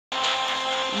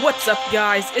What's up,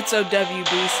 guys? It's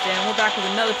OWBeast, and we're back with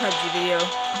another PUBG video.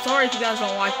 I'm sorry if you guys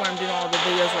don't like when I'm doing all the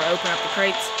videos where I open up the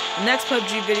crates. The next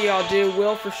PUBG video I'll do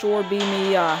will for sure be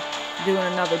me doing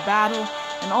another battle.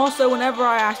 And also, whenever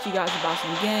I asked you guys about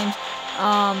some games,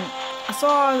 I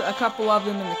saw a couple of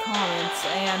them in the comments,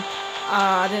 and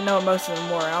I didn't know what most of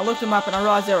them were. And I looked them up, and I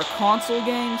realized they were console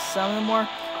games. Some of them were.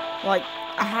 Like,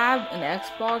 I have an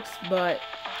Xbox, but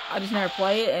I just never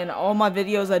play it, and all my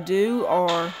videos I do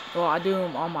are, well, I do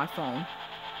them on my phone.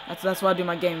 That's what I do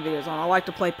my game videos on. I like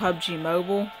to play PUBG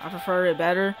Mobile. I prefer it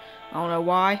better. I don't know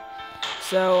why.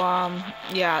 So,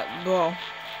 yeah, well,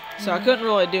 so I couldn't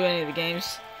really do any of the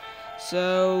games.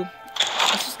 So,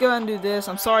 let's just go ahead and do this.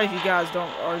 I'm sorry if you guys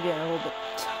are getting a little bit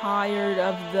tired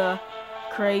of the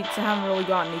crates. I haven't really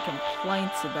gotten any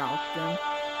complaints about them.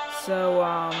 So,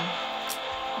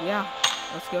 yeah,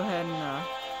 let's go ahead and,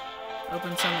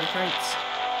 open some of the crates.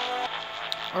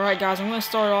 Alright guys, I'm going to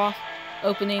start off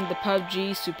opening the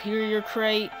PUBG Superior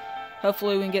crate.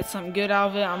 Hopefully we can get something good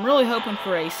out of it. I'm really hoping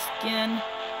for a skin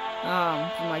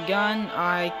for my gun.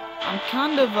 I'm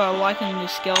kind of liking the new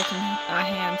skeleton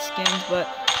hand skins, but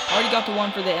I already got the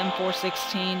one for the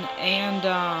M416, and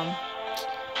I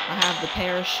have the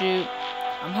parachute.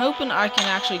 I'm hoping I can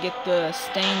actually get the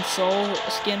Stained Soul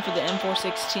skin for the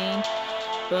M416.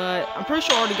 But I'm pretty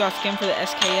sure I already got a skin for the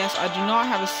SKS. I do not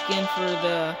have a skin for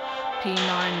the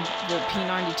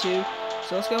P92.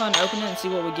 So let's go ahead and open it and see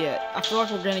what we get. I feel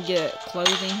like we're going to get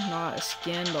clothing, not a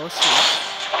skin, but let's see.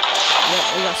 Yep,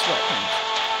 we got sweatpants.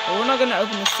 But we're not going to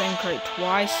open the same crate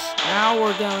twice. Now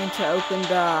we're going to open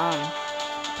the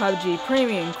PUBG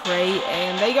Premium crate.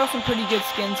 And they got some pretty good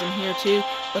skins in here too.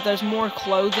 But there's more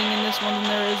clothing in this one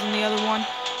than there is in the other one.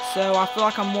 So I feel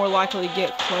like I'm more likely to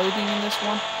get clothing in this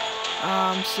one.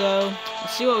 So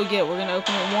let's see what we get. We're gonna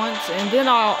open it once, and then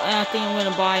I think I'm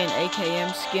gonna buy an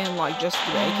AKM skin, like just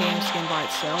the AKM skin by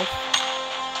itself.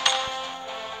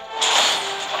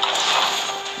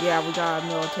 Yeah, we got a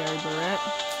military beret.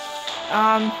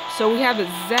 So we have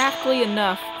exactly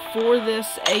enough for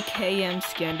this AKM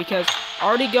skin, because I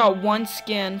already got one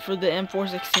skin for the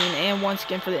M416 and one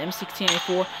skin for the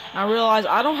M16A4. And I realized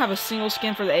I don't have a single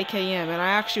skin for the AKM, and I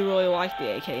actually really like the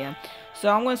AKM. So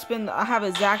I'm going to spend, I have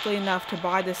exactly enough to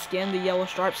buy this skin, the yellow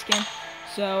stripe skin.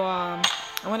 So, I'm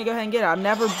going to go ahead and get it. I've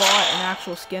never bought an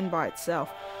actual skin by itself.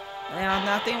 And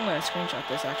I think I'm going to screenshot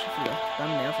this actually for the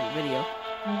thumbnail for the video.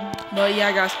 But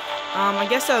yeah, guys, I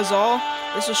guess that was all.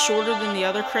 This was shorter than the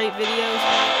other crate videos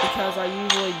because I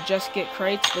usually just get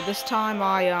crates. But this time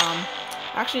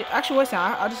actually wait a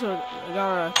second, I just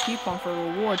got a coupon for a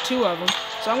reward, 2 of them.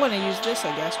 So I'm going to use this,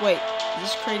 I guess. Wait, is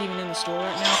this crate even in the store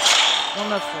right now? I don't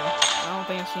know I don't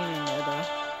think I've seen any of the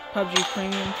PUBG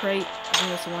Premium crate. I think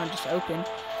that's the one I just opened.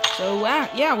 So,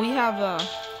 yeah, we have,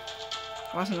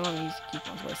 let me use the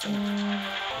coupons. Wait a second.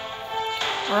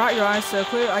 Alright, guys, so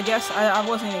clear, I guess I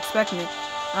wasn't expecting it.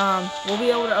 We'll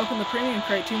be able to open the Premium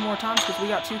crate 2 more times because we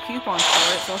got 2 coupons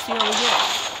for it, so let's see what we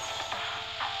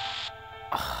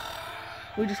get.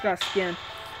 We just got skin.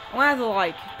 I'm gonna have to,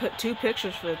 like, put 2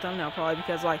 pictures for the thumbnail probably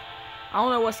because, like, I don't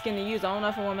know what skin to use. I don't know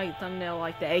if I want to make a thumbnail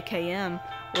like the AKM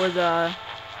or the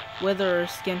Wither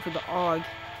skin for the AUG,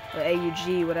 the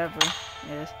AUG, whatever it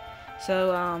is.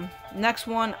 So, next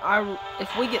one,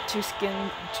 if we get 2 gun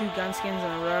skins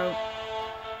in a row,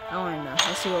 I don't even know.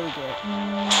 Let's see what we get.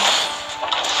 No,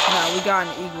 we got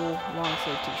an Eagle long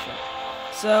sleeve t-shirt.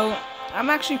 So, I'm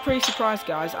actually pretty surprised,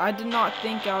 guys. I did not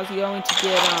think I was going to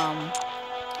get,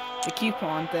 the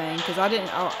coupon thing, because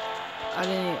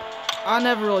I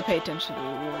never really pay attention to the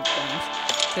reward things,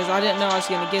 because I didn't know I was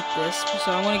going to get this,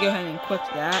 so I'm going to go ahead and equip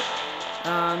that.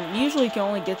 Usually you can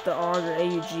only get the AUG or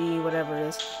AUG, whatever it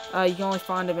is. You can only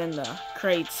find them in the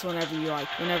crates whenever they fall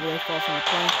from the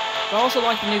plane. But I also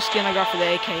like the new skin I got for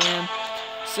the AKM.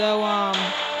 So,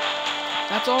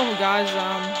 that's all, guys.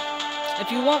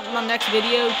 If you want my next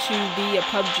video to be a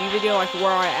PUBG video, like where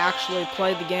I actually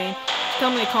play the game, tell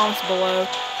me in the comments below.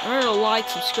 Remember to like,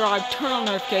 subscribe, turn on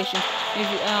notifications. If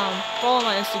you follow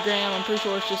my Instagram, I'm pretty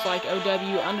sure it's just like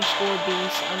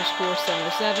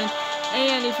OW_beast_707.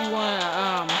 And if you want to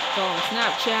follow my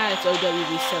Snapchat, it's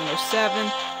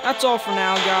OWB707. That's all for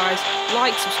now, guys.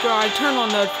 Like, subscribe, turn on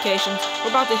notifications.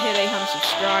 We're about to hit 800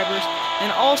 subscribers.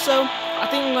 And also, I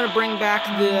think I'm going to bring back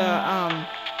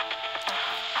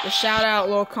the shout-out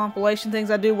little compilation things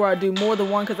I do where I do more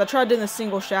than one, because I tried doing the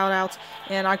single shout-outs,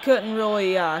 and I couldn't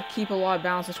really keep a lot of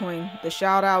balance between the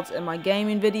shout-outs and my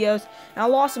gaming videos, and I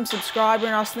lost some subscribers,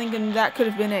 and I was thinking that could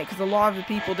have been it, because a lot of the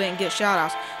people didn't get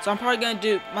shout-outs. So I'm probably going to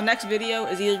do, my next video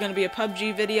is either going to be a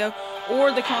PUBG video,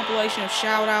 or the compilation of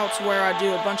shout-outs where I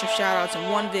do a bunch of shout-outs in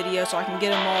one video, so I can get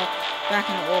them all back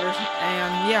in order,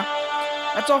 and yeah.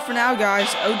 That's all for now, guys.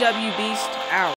 OW Beast out.